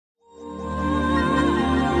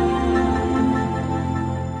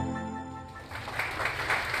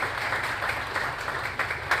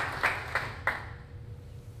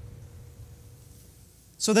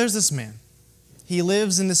So there's this man. He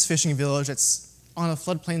lives in this fishing village that's on the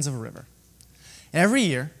floodplains of a river. And every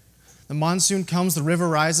year, the monsoon comes, the river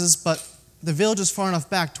rises, but the village is far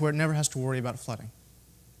enough back to where it never has to worry about flooding.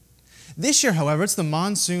 This year, however, it's the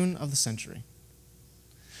monsoon of the century.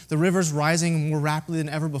 The river's rising more rapidly than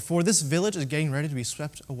ever before. This village is getting ready to be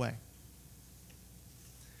swept away.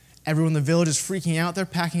 Everyone in the village is freaking out. They're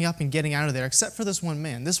packing up and getting out of there, except for this one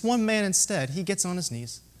man. This one man instead, he gets on his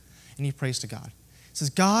knees and he prays to God. He says,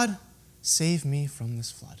 "God, save me from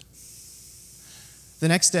this flood." The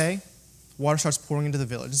next day, water starts pouring into the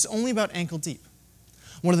village. It's only about ankle deep.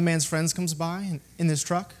 One of the man's friends comes by and in his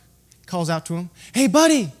truck, calls out to him, "Hey,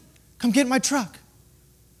 buddy, come get my truck.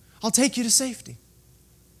 I'll take you to safety."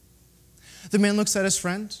 The man looks at his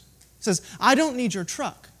friend, says, "I don't need your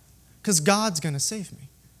truck because God's going to save me."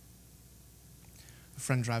 The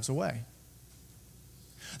friend drives away.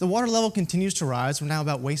 The water level continues to rise. We're now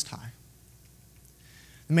about waist high.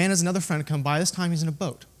 The man has another friend come by. This time he's in a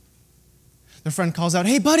boat. The friend calls out,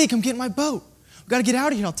 "Hey, buddy, come get my boat. We've got to get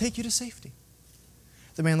out of here. I'll take you to safety."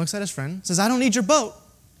 The man looks at his friend, says, "I don't need your boat.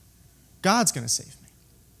 God's going to save me."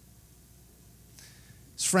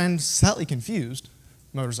 His friend, slightly confused,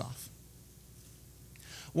 motors off.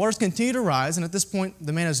 Waters continue to rise, and at this point,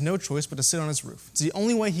 the man has no choice but to sit on his roof. It's the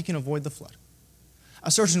only way he can avoid the flood. A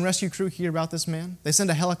search and rescue crew hear about this man. They send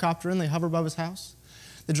a helicopter in, they hover above his house.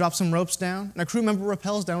 They drop some ropes down, and a crew member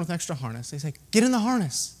rappels down with an extra harness. They say, "Get in the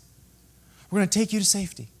harness. We're going to take you to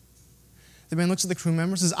safety." The man looks at the crew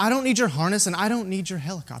member and says, "I don't need your harness and I don't need your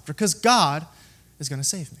helicopter because God is going to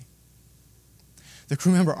save me." The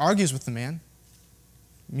crew member argues with the man.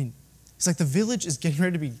 It's like the village is getting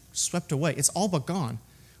ready to be swept away. It's all but gone.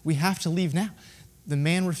 We have to leave now. The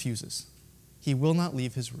man refuses. He will not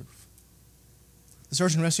leave his roof. The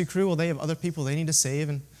search and rescue crew, well, they have other people they need to save,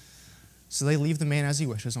 and so they leave the man as he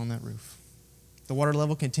wishes on that roof. The water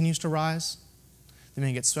level continues to rise. The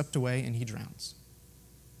man gets swept away, and he drowns.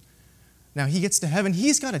 Now, he gets to heaven.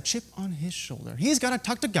 He's got a chip on his shoulder. He's got to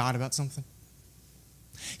talk to God about something.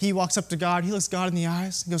 He walks up to God. He looks God in the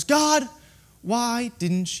eyes and goes, "God, why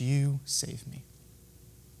didn't you save me?"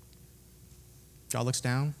 God looks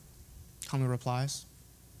down, calmly replies,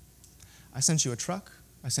 "I sent you a truck,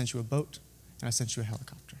 I sent you a boat, and I sent you a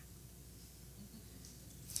helicopter."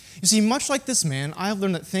 You see, much like this man, I have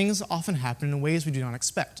learned that things often happen in ways we do not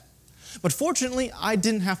expect. But fortunately, I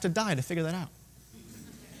didn't have to die to figure that out.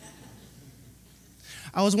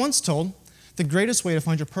 I was once told the greatest way to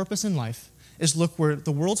find your purpose in life is look where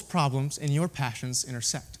the world's problems and your passions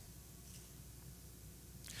intersect.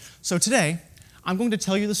 So today, I'm going to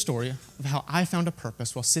tell you the story of how I found a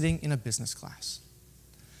purpose while sitting in a business class.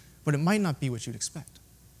 But it might not be what you'd expect.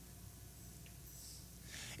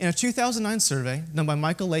 In a 2009 survey done by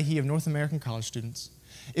Michael Leahy of North American college students,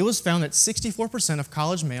 it was found that 64% of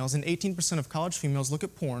college males and 18% of college females look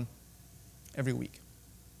at porn every week.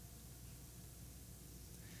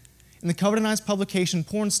 In the coveted publication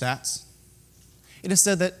Porn Stats, it is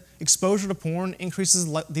said that exposure to porn increases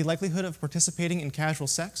the likelihood of participating in casual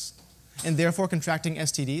sex and therefore contracting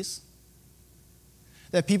STDs,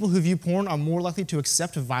 that people who view porn are more likely to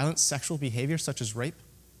accept violent sexual behavior such as rape,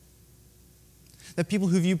 that people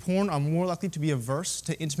who view porn are more likely to be averse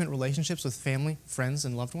to intimate relationships with family, friends,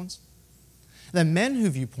 and loved ones, that men who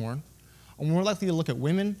view porn are more likely to look at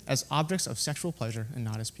women as objects of sexual pleasure and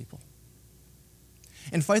not as people.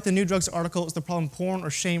 In Fight the New Drugs article, Is the Problem Porn or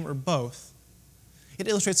Shame or Both? It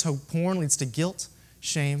illustrates how porn leads to guilt,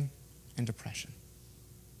 shame, and depression.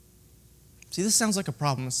 See, this sounds like a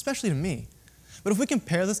problem, especially to me. But if we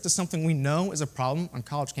compare this to something we know is a problem on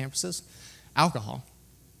college campuses, alcohol.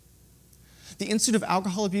 The Institute of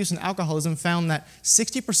Alcohol Abuse and Alcoholism found that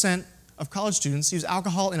 60% of college students use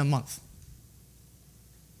alcohol in a month.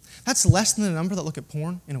 That's less than the number that look at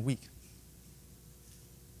porn in a week.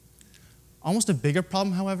 Almost a bigger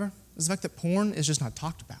problem, however, is the fact that porn is just not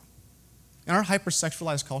talked about. In our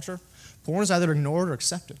hypersexualized culture, porn is either ignored or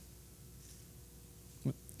accepted.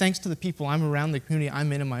 Thanks to the people I'm around, the community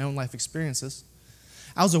I'm in, and my own life experiences,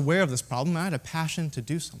 I was aware of this problem, and I had a passion to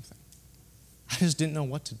do something. I just didn't know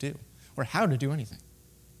what to do or how to do anything.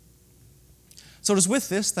 So it was with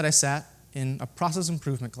this that I sat in a process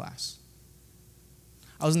improvement class.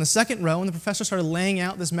 I was in the second row, and the professor started laying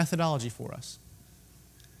out this methodology for us.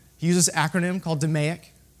 He uses this acronym called DMAIC.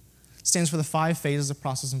 It stands for the 5 phases of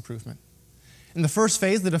process improvement. In the first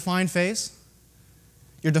phase, the define phase,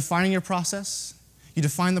 you're defining your process, you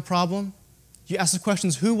define the problem, you ask the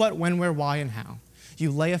questions who, what, when, where, why, and how.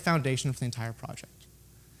 You lay a foundation for the entire project.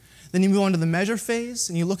 Then you move on to the measure phase,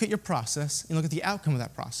 and you look at your process, and you look at the outcome of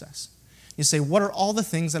that process. You say, what are all the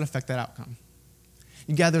things that affect that outcome?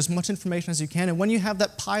 You gather as much information as you can, and when you have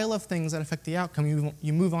that pile of things that affect the outcome,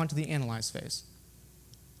 you move on to the analyze phase.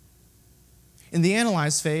 In the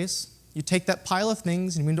analyze phase, you take that pile of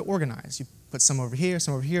things and you begin to organize. You put some over here,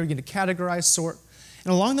 you begin to categorize, sort,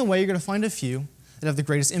 and along the way, you're going to find a few that have the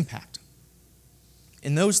greatest impact.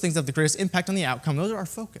 And those things that have the greatest impact on the outcome, those are our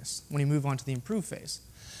focus when we move on to the improve phase.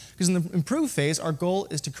 Because in the improve phase, our goal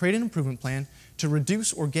is to create an improvement plan to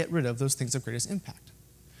reduce or get rid of those things of greatest impact.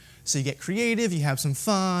 So you get creative, you have some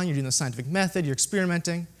fun, you're doing the scientific method, you're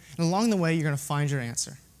experimenting, and along the way, you're going to find your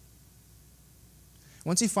answer.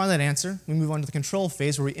 Once you find that answer, we move on to the control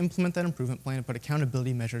phase where we implement that improvement plan and put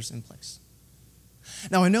accountability measures in place.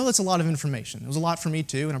 Now, I know that's a lot of information. It was a lot for me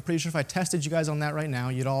too, and I'm pretty sure if I tested you guys on that right now,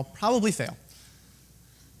 you'd all probably fail.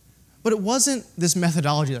 But it wasn't this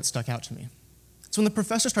methodology that stuck out to me. It's when the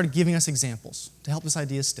professor started giving us examples to help this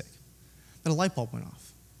idea stick that a light bulb went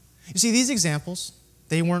off. You see, these examples,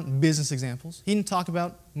 they weren't business examples. He didn't talk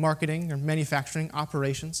about marketing or manufacturing,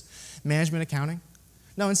 operations, management, accounting.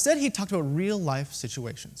 No, instead he talked about real-life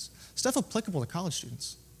situations, stuff applicable to college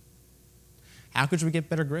students. How could we get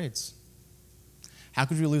better grades? How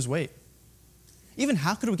could we lose weight? Even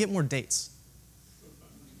how could we get more dates?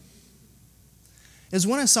 It was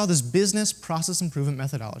when I saw this business process improvement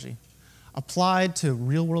methodology applied to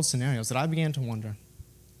real-world scenarios that I began to wonder,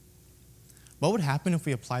 what would happen if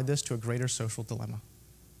we applied this to a greater social dilemma?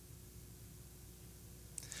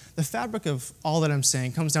 The fabric of all that I'm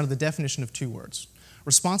saying comes down to the definition of two words: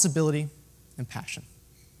 responsibility and passion.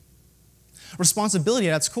 Responsibility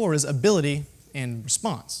at its core is ability and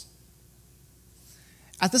response.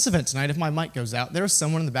 At this event tonight, if my mic goes out, there is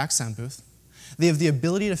someone in the back sound booth. They have the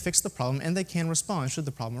ability to fix the problem, and they can respond should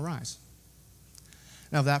the problem arise.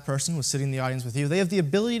 Now, if that person was sitting in the audience with you, they have the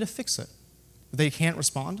ability to fix it. If they can't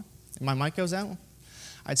respond, and my mic goes out,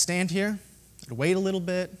 I'd stand here, I'd wait a little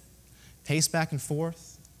bit, pace back and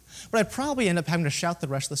forth, but I'd probably end up having to shout the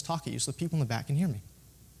rest of this talk at you so the people in the back can hear me.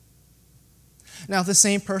 Now, if the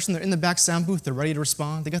same person, they're in the back sound booth, they're ready to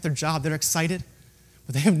respond, they got their job, they're excited,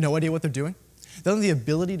 but they have no idea what they're doing, they don't have the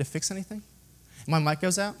ability to fix anything, and my mic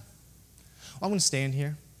goes out, well, I'm going to stand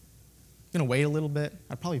here, I'm going to wait a little bit,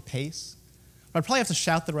 I'd probably pace, but I'd probably have to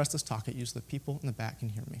shout the rest of this talk at you so the people in the back can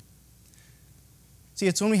hear me. See,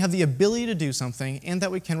 it's when we have the ability to do something and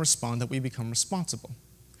that we can respond that we become responsible.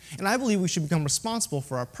 And I believe we should become responsible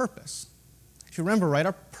for our purpose. If you remember right,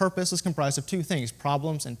 our purpose is comprised of two things: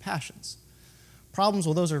 problems and passions. Problems,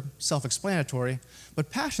 well, those are self-explanatory, but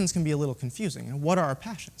passions can be a little confusing. And what are our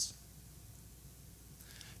passions?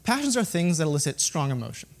 Passions are things that elicit strong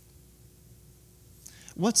emotion.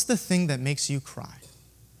 What's the thing that makes you cry?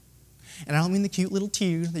 And I don't mean the cute little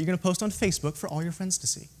tear that you're going to post on Facebook for all your friends to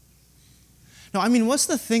see. No, I mean, what's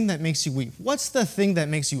the thing that makes you weep? What's the thing that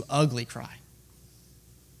makes you ugly cry?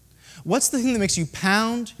 What's the thing that makes you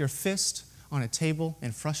pound your fist on a table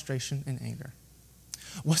in frustration and anger?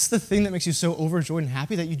 What's the thing that makes you so overjoyed and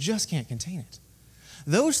happy that you just can't contain it?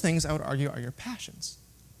 Those things, I would argue, are your passions.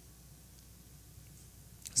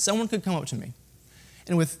 Someone could come up to me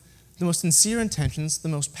and with the most sincere intentions, the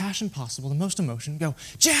most passion possible, the most emotion, go,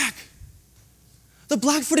 "Jack, the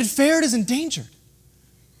black-footed ferret is endangered.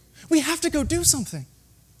 We have to go do something."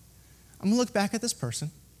 I'm going to look back at this person.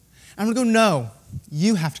 I'm going to go, "No,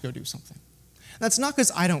 you have to go do something." That's not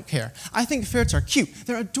because I don't care. I think ferrets are cute.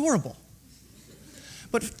 They're adorable.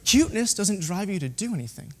 But cuteness doesn't drive you to do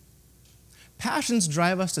anything. Passions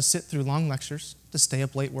drive us to sit through long lectures, to stay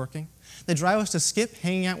up late working. They drive us to skip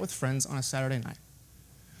hanging out with friends on a Saturday night.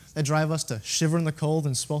 They drive us to shiver in the cold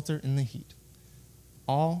and swelter in the heat.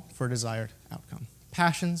 All for a desired outcome.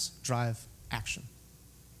 Passions drive action.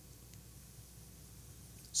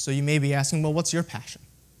 So you may be asking, well, what's your passion?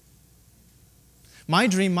 My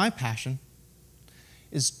dream, my passion,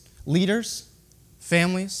 is leaders,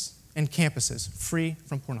 families, and campuses free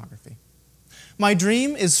from pornography. My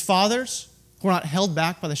dream is fathers who are not held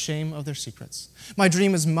back by the shame of their secrets. My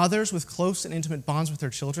dream is mothers with close and intimate bonds with their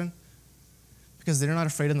children because they're not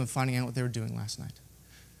afraid of them finding out what they were doing last night.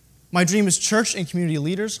 My dream is church and community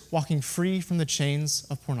leaders walking free from the chains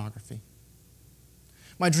of pornography.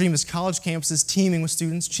 My dream is college campuses teeming with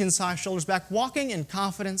students, chins high, shoulders back, walking in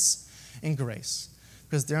confidence and grace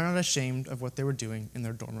because they're not ashamed of what they were doing in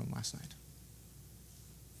their dorm room last night.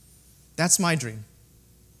 That's my dream.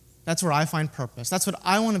 That's where I find purpose. That's what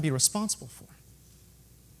I want to be responsible for.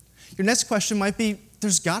 Your next question might be,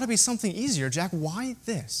 there's got to be something easier, Jack. Why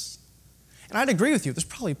this? And I'd agree with you. There's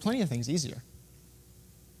probably plenty of things easier.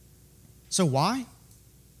 So why?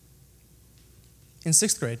 In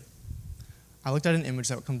 6th grade, I looked at an image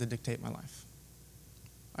that would come to dictate my life.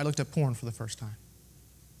 I looked at porn for the first time.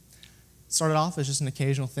 It started off as just an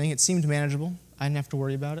occasional thing. It seemed manageable. I didn't have to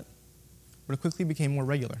worry about it. But it quickly became more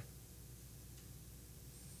regular.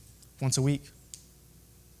 Once a week,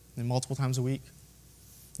 then multiple times a week,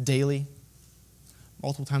 daily,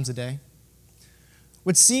 multiple times a day.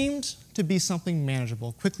 What seemed to be something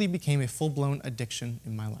manageable quickly became a full-blown addiction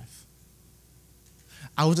in my life.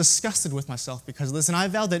 I was disgusted with myself because of this, and I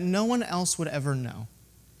vowed that no one else would ever know.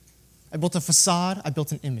 I built a facade, I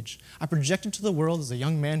built an image. I projected to the world as a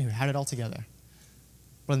young man who had it all together.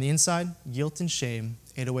 But on the inside, guilt and shame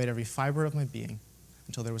ate away at every fiber of my being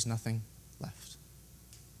until there was nothing left.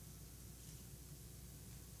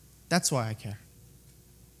 That's why I care.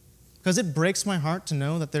 Because it breaks my heart to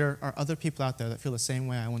know that there are other people out there that feel the same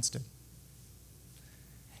way I once did.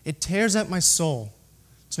 It tears at my soul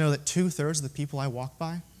to know that 2/3 of the people I walk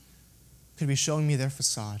by could be showing me their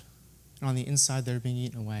facade, and on the inside they're being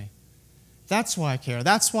eaten away. That's why I care.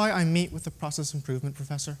 That's why I meet with the process improvement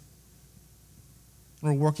professor.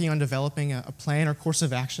 We're working on developing a plan or course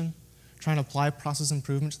of action, trying to apply process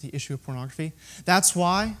improvement to the issue of pornography. That's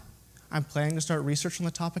why I'm planning to start research on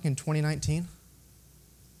the topic in 2019.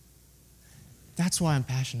 That's why I'm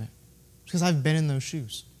passionate, because I've been in those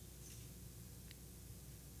shoes.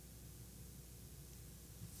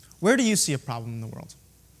 Where do you see a problem in the world?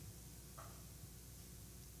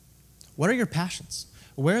 What are your passions?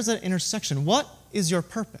 Where is that intersection? What is your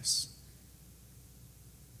purpose?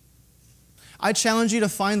 I challenge you to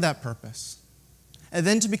find that purpose and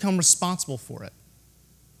then to become responsible for it.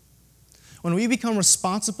 When we become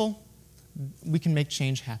responsible, we can make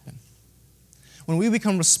change happen. When we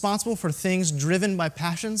become responsible for things driven by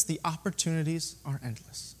passions, the opportunities are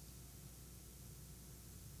endless.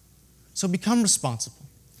 So become responsible.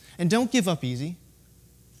 And don't give up easy.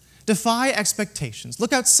 Defy expectations.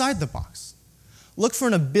 Look outside the box. Look for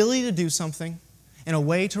an ability to do something and a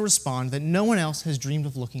way to respond that no one else has dreamed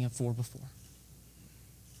of looking for before.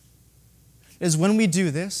 It is when we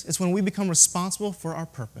do this, it's when we become responsible for our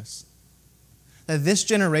purpose, that this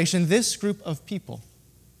generation, this group of people,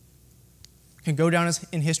 can go down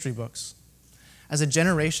in history books as a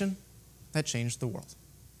generation that changed the world.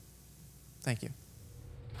 Thank you.